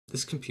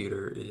this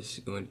computer is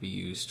going to be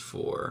used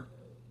for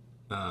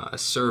a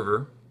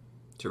server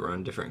to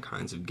run different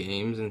kinds of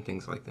games and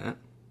things like that.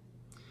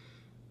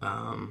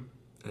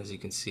 As you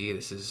can see,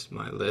 this is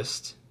my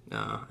list.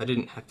 I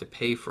didn't have to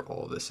pay for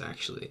all of this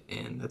actually,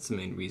 and that's the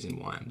main reason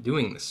why I'm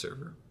doing this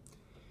server.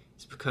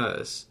 It's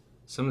because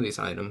some of these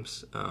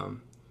items,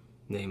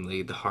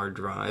 namely the hard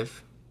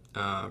drive,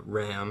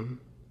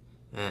 RAM,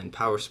 and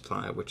power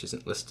supply, which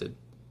isn't listed,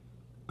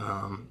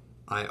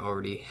 I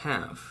already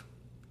have,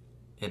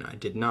 and I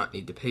did not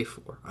need to pay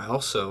for. I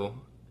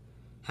also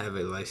have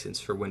a license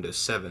for Windows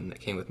 7 that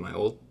came with my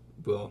old,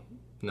 well,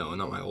 no,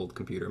 not my old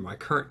computer, my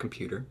current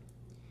computer,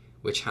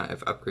 which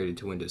I've upgraded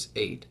to Windows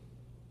 8.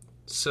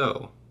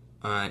 So,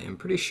 I am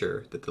pretty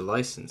sure that the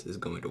license is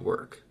going to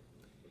work.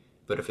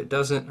 But if it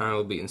doesn't, I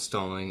will be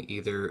installing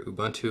either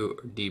Ubuntu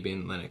or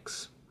Debian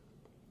Linux.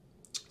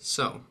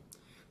 So,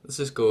 let's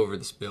just go over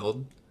this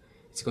build.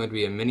 It's going to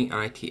be a Mini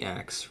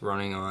ITX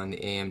running on the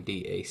AMD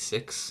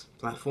A6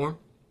 platform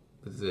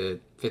with the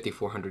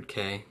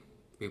 5400K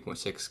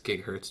 3.6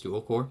 GHz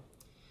dual core.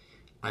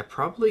 I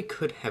probably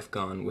could have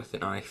gone with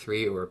an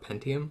i3 or a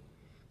Pentium,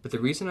 but the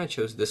reason I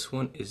chose this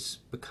one is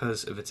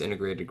because of its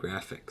integrated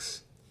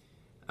graphics.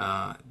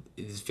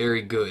 It is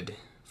very good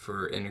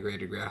for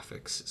integrated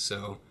graphics,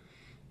 so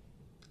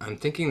I'm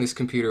thinking this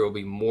computer will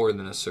be more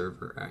than a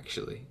server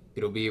actually.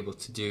 It'll be able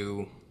to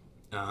do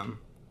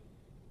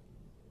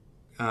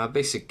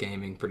basic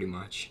gaming pretty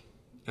much,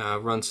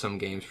 run some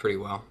games pretty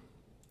well.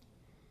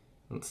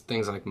 It's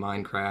things like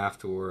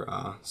Minecraft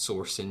or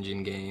Source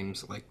Engine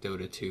games like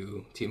Dota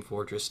 2, Team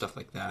Fortress, stuff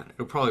like that.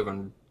 It'll probably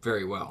run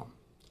very well.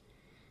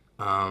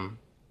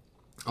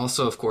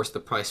 Also, of course, the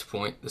price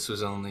point. This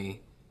was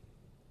only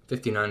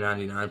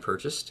 $59.99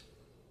 purchased.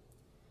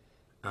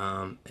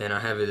 And I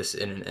have this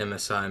in an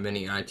MSI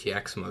Mini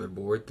ITX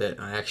motherboard that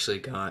I actually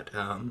got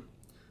on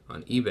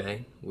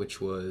eBay,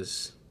 which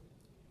was,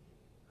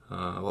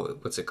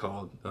 what's it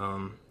called?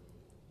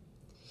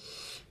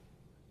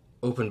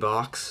 Open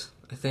box,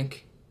 I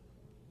think.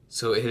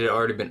 So it had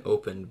already been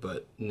opened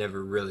but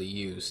never really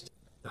used.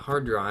 The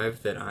hard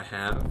drive that I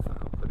have,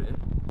 I'll put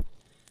in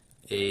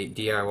a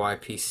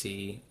DIY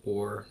PC,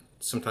 or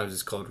sometimes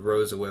it's called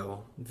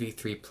Rosewill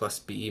V3 plus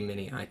BE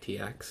Mini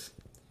ITX.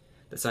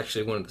 That's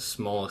actually one of the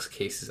smallest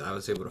cases I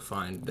was able to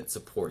find that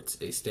supports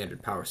a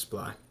standard power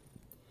supply.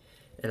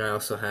 And I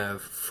also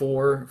have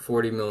 4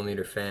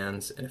 40mm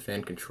fans and a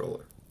fan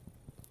controller.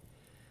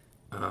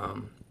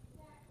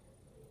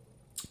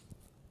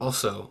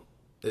 Also,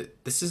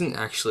 this isn't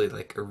actually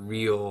like a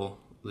real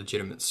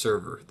legitimate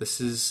server. This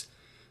is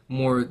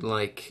more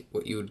like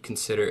what you would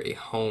consider a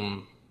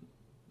home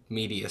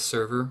media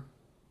server.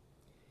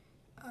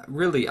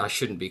 Really, I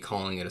shouldn't be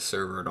calling it a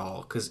server at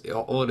all, because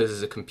all it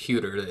is a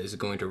computer that is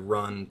going to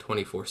run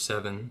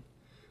 24/7,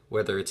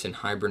 whether it's in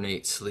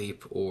hibernate,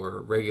 sleep,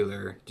 or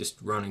regular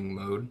just running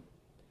mode,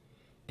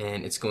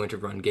 and it's going to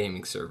run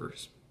gaming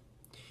servers.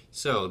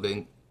 So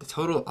the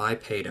total I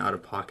paid out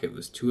of pocket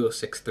was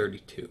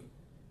 $206.32,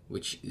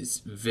 which is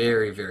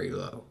very, very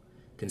low,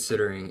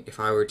 considering if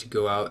I were to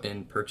go out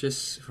and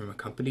purchase from a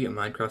company a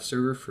Minecraft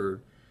server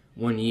for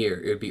 1 year,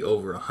 it would be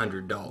over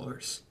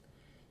 $100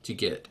 to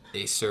get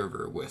a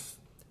server with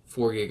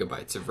 4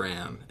 GB of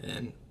RAM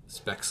and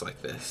specs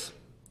like this.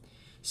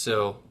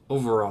 So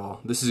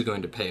overall, this is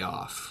going to pay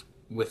off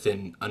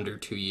within under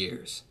 2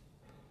 years.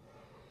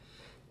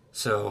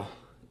 So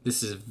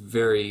this is a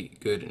very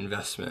good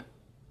investment,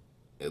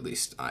 at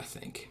least I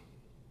think.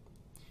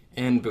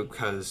 And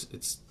because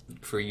it's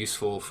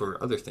useful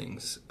for other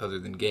things other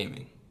than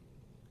gaming.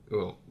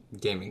 Well,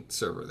 gaming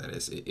server, that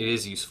is. It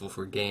is useful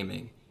for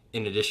gaming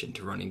in addition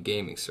to running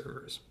gaming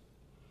servers.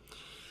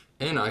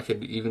 And I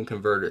could even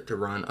convert it to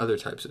run other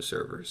types of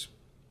servers,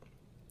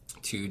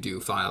 to do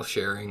file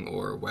sharing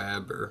or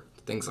web or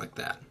things like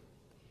that.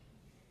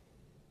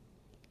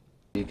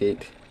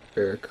 Seagate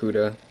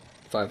Barracuda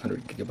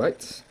 500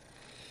 GB.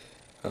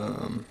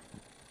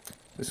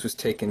 This was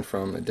taken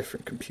from a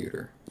different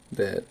computer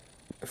that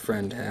a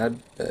friend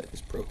had that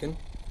is broken.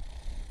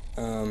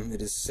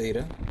 It is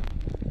SATA,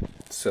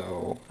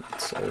 so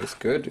it's always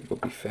good. It will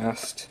be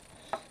fast.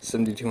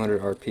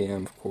 7200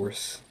 RPM, of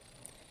course.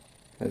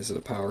 There's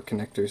the power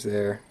connectors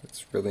there.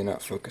 It's really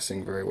not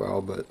focusing very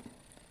well, but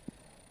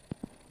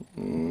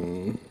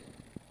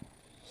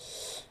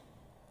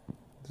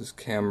this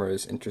camera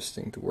is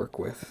interesting to work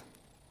with.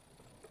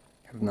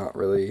 Have not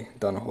really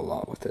done a whole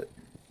lot with it.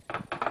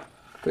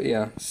 But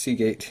yeah,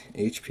 Seagate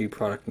HP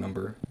product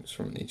number is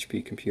from an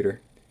HP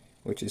computer,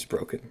 which is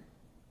broken.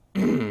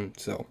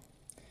 So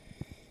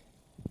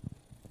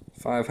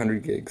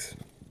 500 gigs.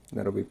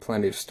 That'll be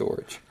plenty of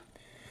storage.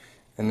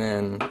 And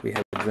then we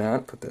have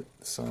that, put that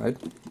aside,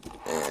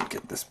 and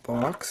get this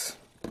box,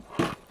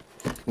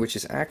 which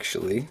is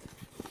actually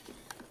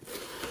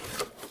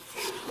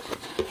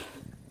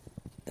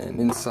an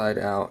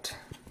inside-out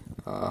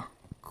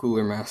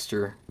Cooler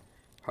Master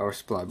power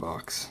supply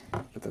box,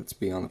 but that's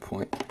beyond the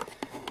point.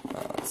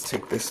 Let's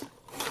take this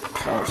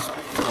power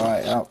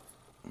supply out.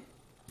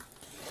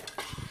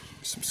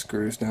 Some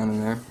screws down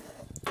in there.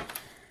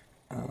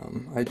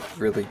 I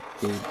really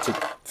need to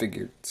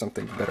figure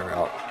something better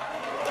out.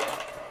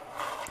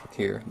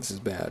 Here, this is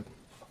bad.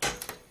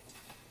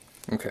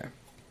 Okay.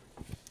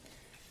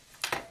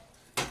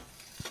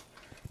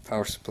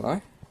 Power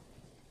supply,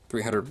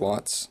 300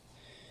 watts.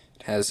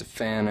 It has a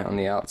fan on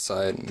the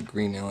outside and a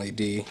green LED.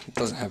 It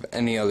doesn't have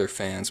any other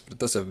fans, but it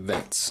does have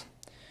vents.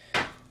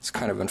 It's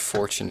kind of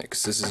unfortunate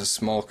because this is a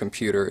small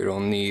computer. It'll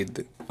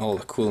need all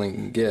the cooling it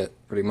can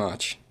get, pretty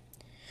much.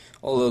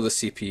 Although the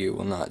CPU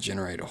will not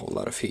generate a whole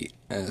lot of heat,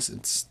 as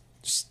it's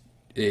just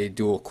a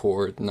dual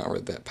core, not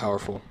really that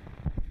powerful.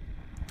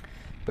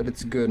 But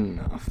it's good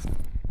enough.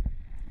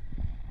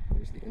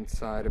 There's the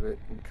inside of it.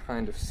 You can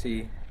kind of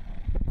see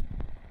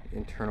the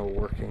internal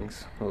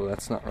workings, although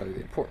that's not really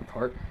the important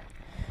part.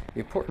 The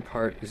important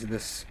part is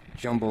this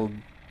jumbled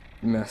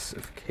mess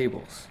of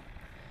cables.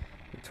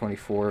 The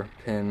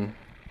 24-pin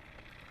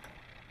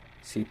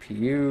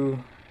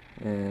CPU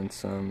and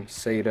some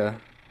SATA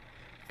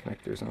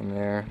connectors on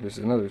there. There's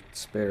another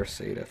spare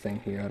SATA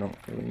thing here. I don't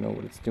really know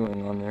what it's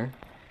doing on there.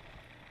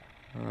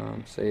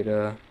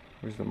 SATA,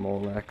 where's the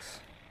Molex?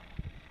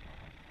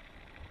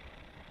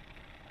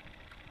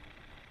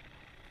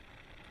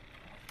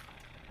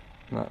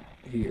 Not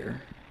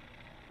here.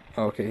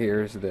 Okay,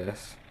 here's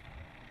this.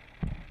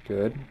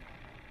 Good.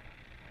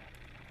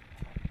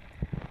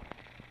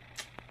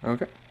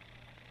 Okay.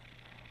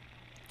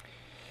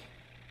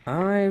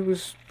 I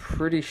was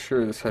pretty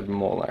sure this had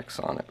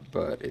Molex on it,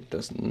 but it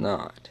does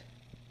not.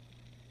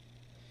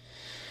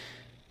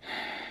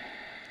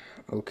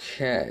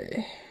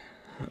 Okay.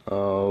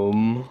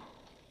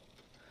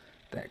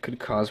 That could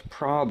cause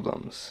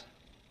problems.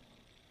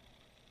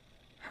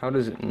 How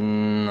does it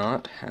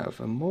not have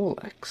a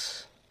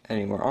Molex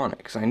anywhere on it?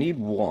 Because I need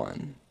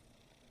one.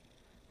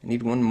 I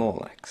need one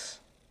Molex.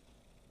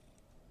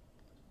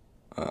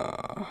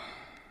 I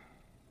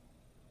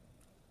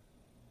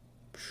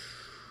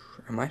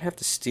might have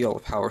to steal a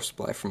power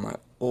supply from my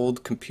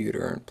old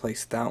computer and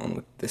place that one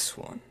with this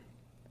one.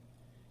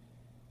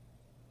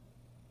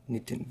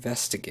 Need to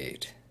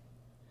investigate.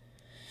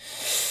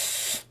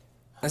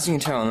 As you can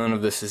tell, none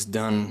of this is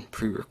done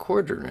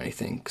pre-recorded or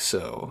anything,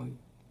 so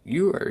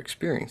you are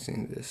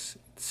experiencing this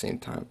at the same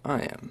time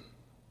I am.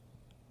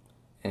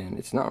 And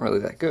it's not really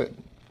that good,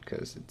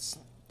 because it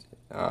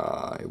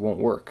won't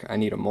work. I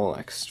need a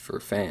Molex for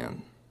a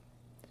fan.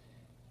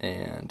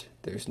 And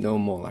there's no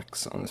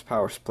Molex on this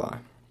power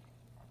supply.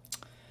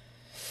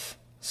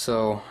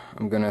 So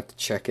I'm gonna have to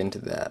check into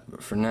that,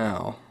 but for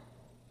now,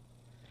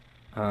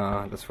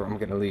 that's where I'm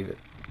gonna leave it.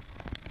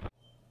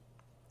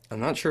 I'm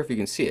not sure if you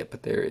can see it,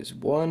 but there is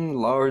one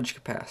large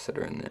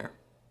capacitor in there.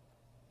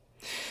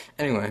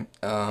 Anyway,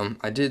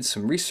 I did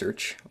some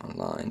research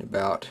online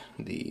about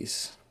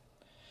these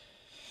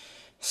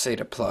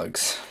SATA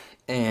plugs,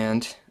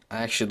 and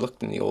I actually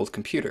looked in the old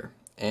computer,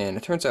 and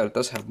it turns out it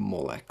does have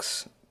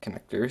Molex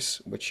connectors,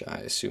 which I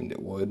assumed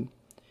it would.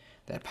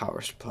 That power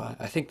supply.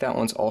 I think that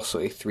one's also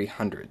a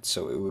 300,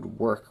 so it would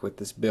work with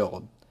this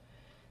build.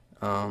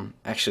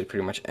 Actually,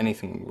 pretty much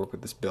anything would work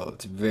with this build.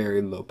 It's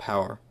very low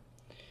power.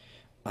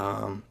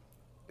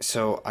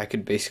 So I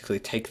could basically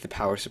take the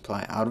power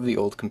supply out of the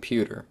old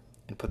computer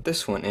and put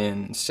this one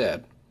in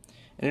instead.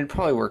 And it'd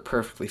probably work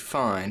perfectly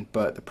fine,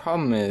 but the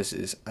problem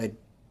is I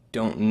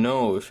don't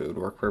know if it would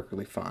work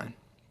perfectly fine.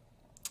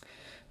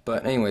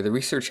 But anyway, the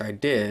research I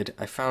did,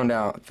 I found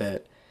out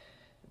that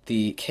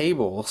the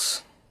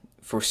cables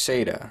for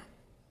SATA,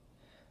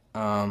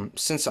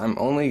 since I'm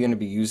only going to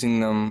be using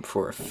them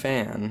for a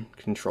fan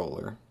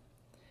controller,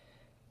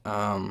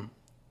 all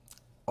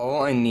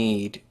I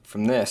need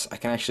from this, I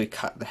can actually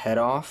cut the head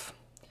off.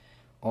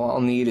 All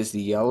I'll need is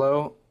the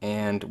yellow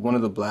and one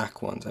of the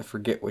black ones, I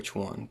forget which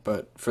one,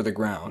 but for the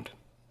ground.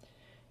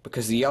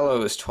 Because the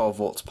yellow is 12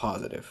 volts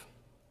positive.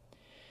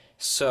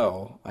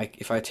 So,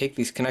 if I take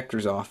these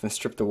connectors off and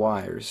strip the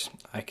wires,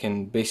 I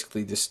can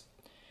basically just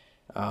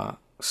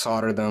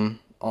solder them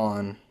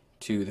on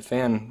to the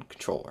fan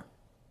controller,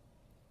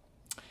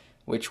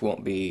 which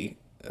won't be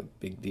a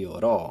big deal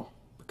at all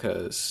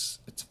because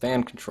it's a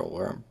fan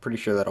controller. I'm pretty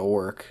sure that'll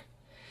work.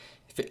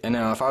 And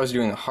now if I was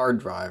doing a hard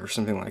drive or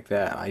something like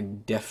that, I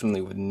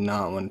definitely would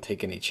not want to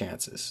take any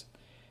chances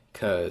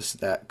because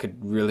that could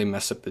really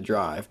mess up the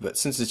drive. But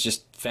since it's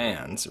just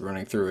fans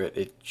running through it,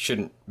 it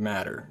shouldn't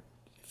matter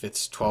if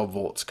it's 12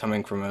 volts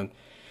coming from a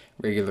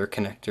regular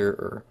connector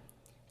or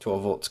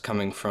 12 volts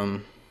coming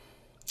from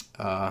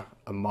a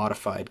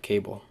modified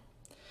cable.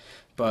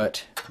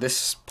 But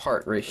this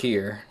part right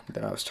here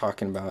that I was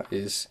talking about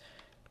is,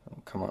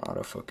 oh, come on,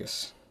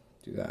 autofocus,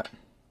 do that.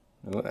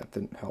 No, that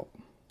didn't help.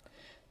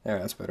 There,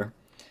 that's better.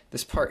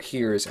 This part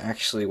here is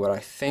actually what I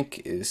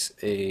think is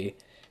a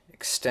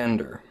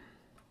extender.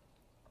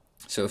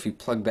 So if you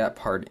plug that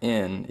part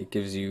in, it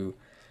gives you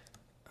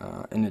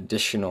an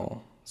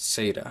additional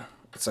SATA.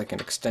 It's like an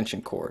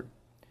extension cord,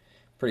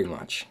 pretty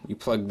much. You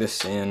plug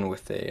this in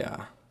with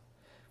a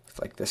with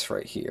like this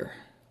right here.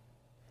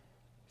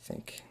 I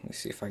think. Let me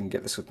see if I can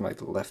get this with my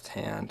left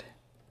hand.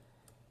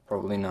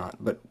 Probably not,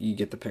 but you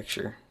get the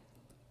picture.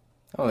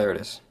 Oh, there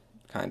it is.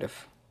 Kind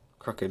of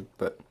crooked,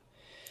 but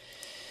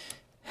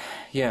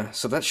yeah,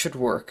 so that should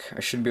work. I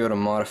should be able to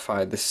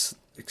modify this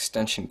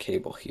extension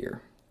cable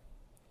here,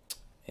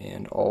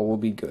 and all will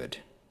be good,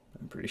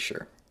 I'm pretty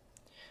sure.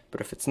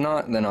 But if it's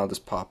not, then I'll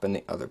just pop in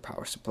the other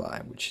power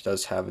supply, which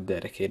does have a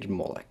dedicated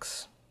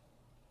Molex.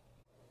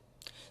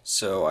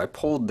 So I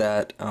pulled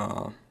that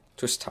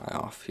twist tie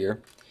off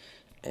here,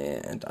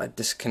 and I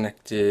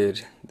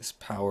disconnected this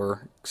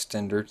power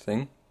extender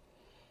thing.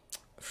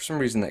 For some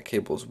reason that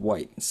cable is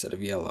white instead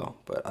of yellow,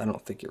 but I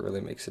don't think it really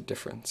makes a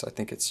difference. I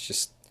think it's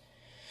just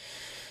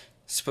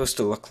supposed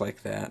to look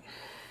like that.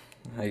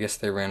 I guess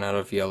they ran out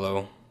of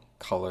yellow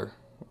color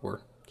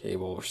or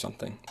cable or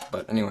something.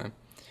 But anyway,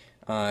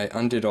 I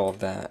undid all of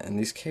that, and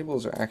these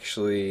cables are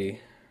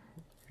actually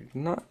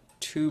not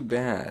too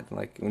bad.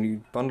 Like when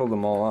you bundle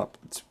them all up,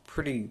 it's a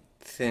pretty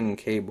thin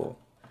cable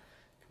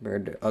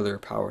compared to other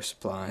power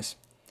supplies.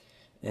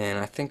 And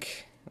I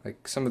think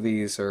like some of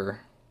these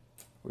are,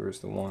 where's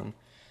the one?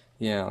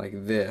 Yeah,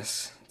 like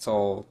this. It's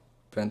all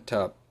bent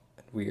up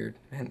and weird.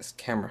 Man, this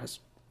camera has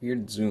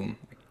weird zoom.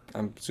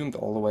 I'm zoomed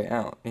all the way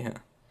out. Yeah.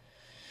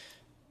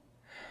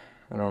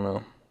 I don't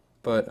know.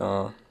 But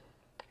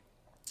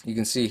you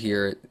can see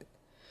here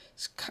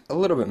it's a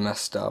little bit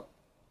messed up.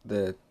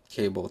 The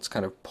cable, it's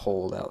kind of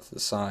pulled out to the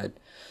side.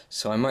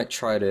 So I might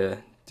try to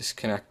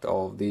disconnect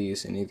all of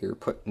these and either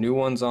put new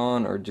ones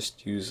on or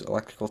just use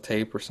electrical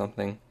tape or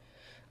something.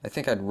 I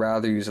think I'd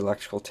rather use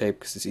electrical tape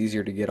because it's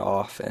easier to get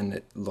off and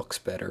it looks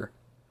better.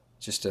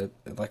 Just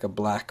like a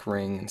black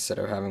ring instead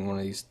of having one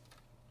of these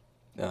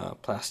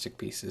plastic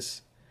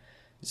pieces,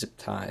 zip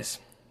ties.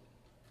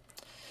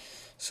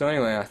 So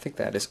anyway, I think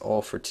that is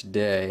all for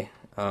today.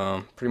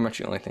 Pretty much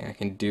the only thing I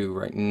can do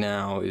right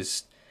now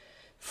is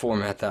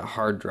format that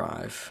hard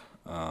drive,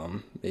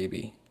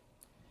 maybe.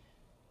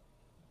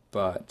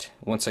 But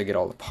once I get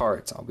all the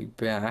parts, I'll be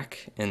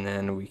back, and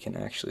then we can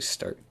actually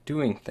start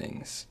doing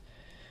things.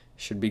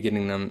 Should be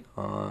getting them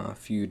a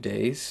few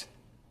days.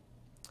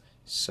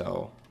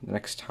 So the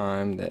next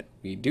time that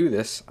we do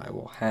this, I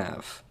will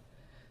have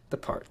the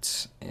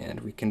parts,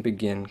 and we can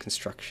begin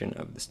construction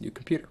of this new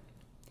computer.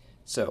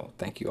 So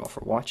thank you all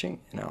for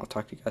watching, and I'll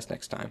talk to you guys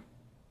next time.